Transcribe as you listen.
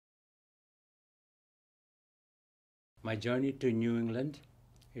My journey to New England,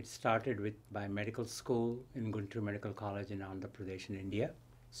 it started with my medical school in Guntur Medical College in Andhra Pradesh in India.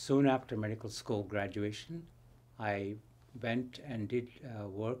 Soon after medical school graduation, I went and did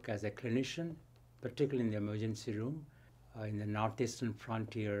work as a clinician, particularly in the emergency room in the northeastern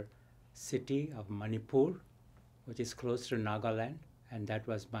frontier city of Manipur, which is close to Nagaland, and that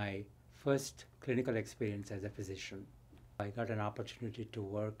was my first clinical experience as a physician. I got an opportunity to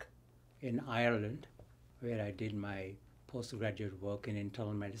work in Ireland, where I did my postgraduate work in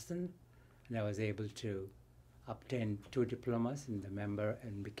internal medicine, and I was able to obtain 2 diplomas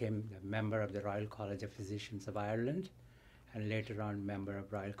and became a member of the Royal College of Physicians of Ireland, and later on member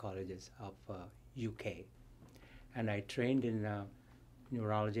of Royal Colleges of UK. And I trained in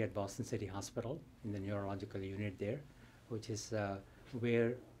neurology at Boston City Hospital in the neurological unit there, which is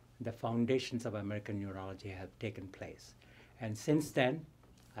where the foundations of American neurology have taken place. And since then,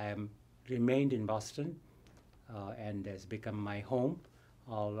 I am remained in Boston and has become my home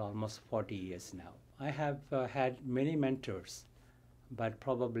almost 40 years now. I have had many mentors, but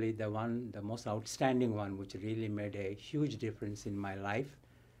probably the most outstanding one, which really made a huge difference in my life,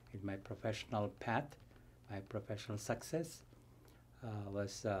 in my professional path, my professional success,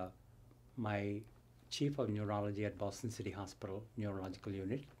 was my chief of neurology at Boston City Hospital Neurological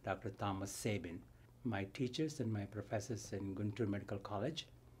Unit, Dr. Thomas Sabin. My teachers and my professors in Guntur Medical College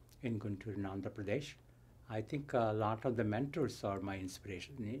in Guntur in Andhra Pradesh. I think a lot of the mentors are my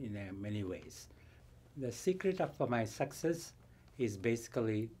inspiration in many ways. The secret of my success is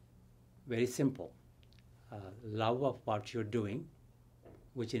basically very simple. Love of what you're doing,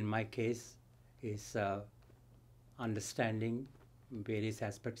 which in my case is understanding various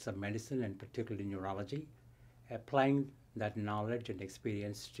aspects of medicine and particularly neurology, applying that knowledge and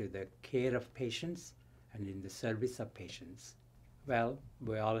experience to the care of patients and in the service of patients. Well,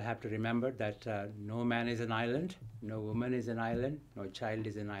 we all have to remember that no man is an island, no woman is an island, no child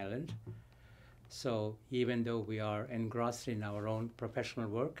is an island. So even though we are engrossed in our own professional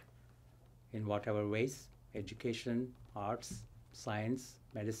work, in whatever ways, education, arts, science,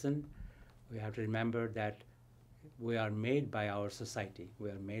 medicine, we have to remember that we are made by our society.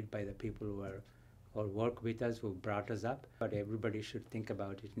 We are made by the people who work with us, who brought us up. What everybody should think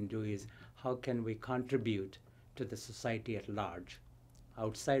about it and do is, how can we contribute to the society at large?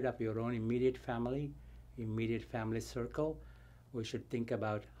 Outside of your own immediate family circle, we should think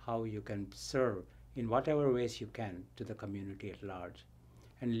about how you can serve in whatever ways you can to the community at large.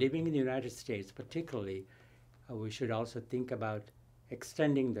 And living in the United States particularly, we should also think about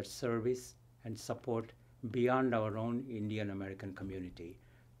extending the service and support beyond our own Indian American community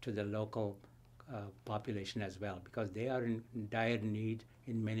to the local population as well, because they are in dire need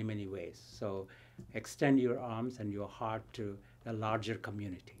in many, many ways. So extend your arms and your heart to the larger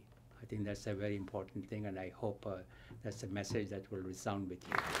community. I think that's a very important thing, and I hope that's a message that will resound with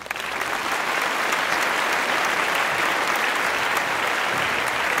you.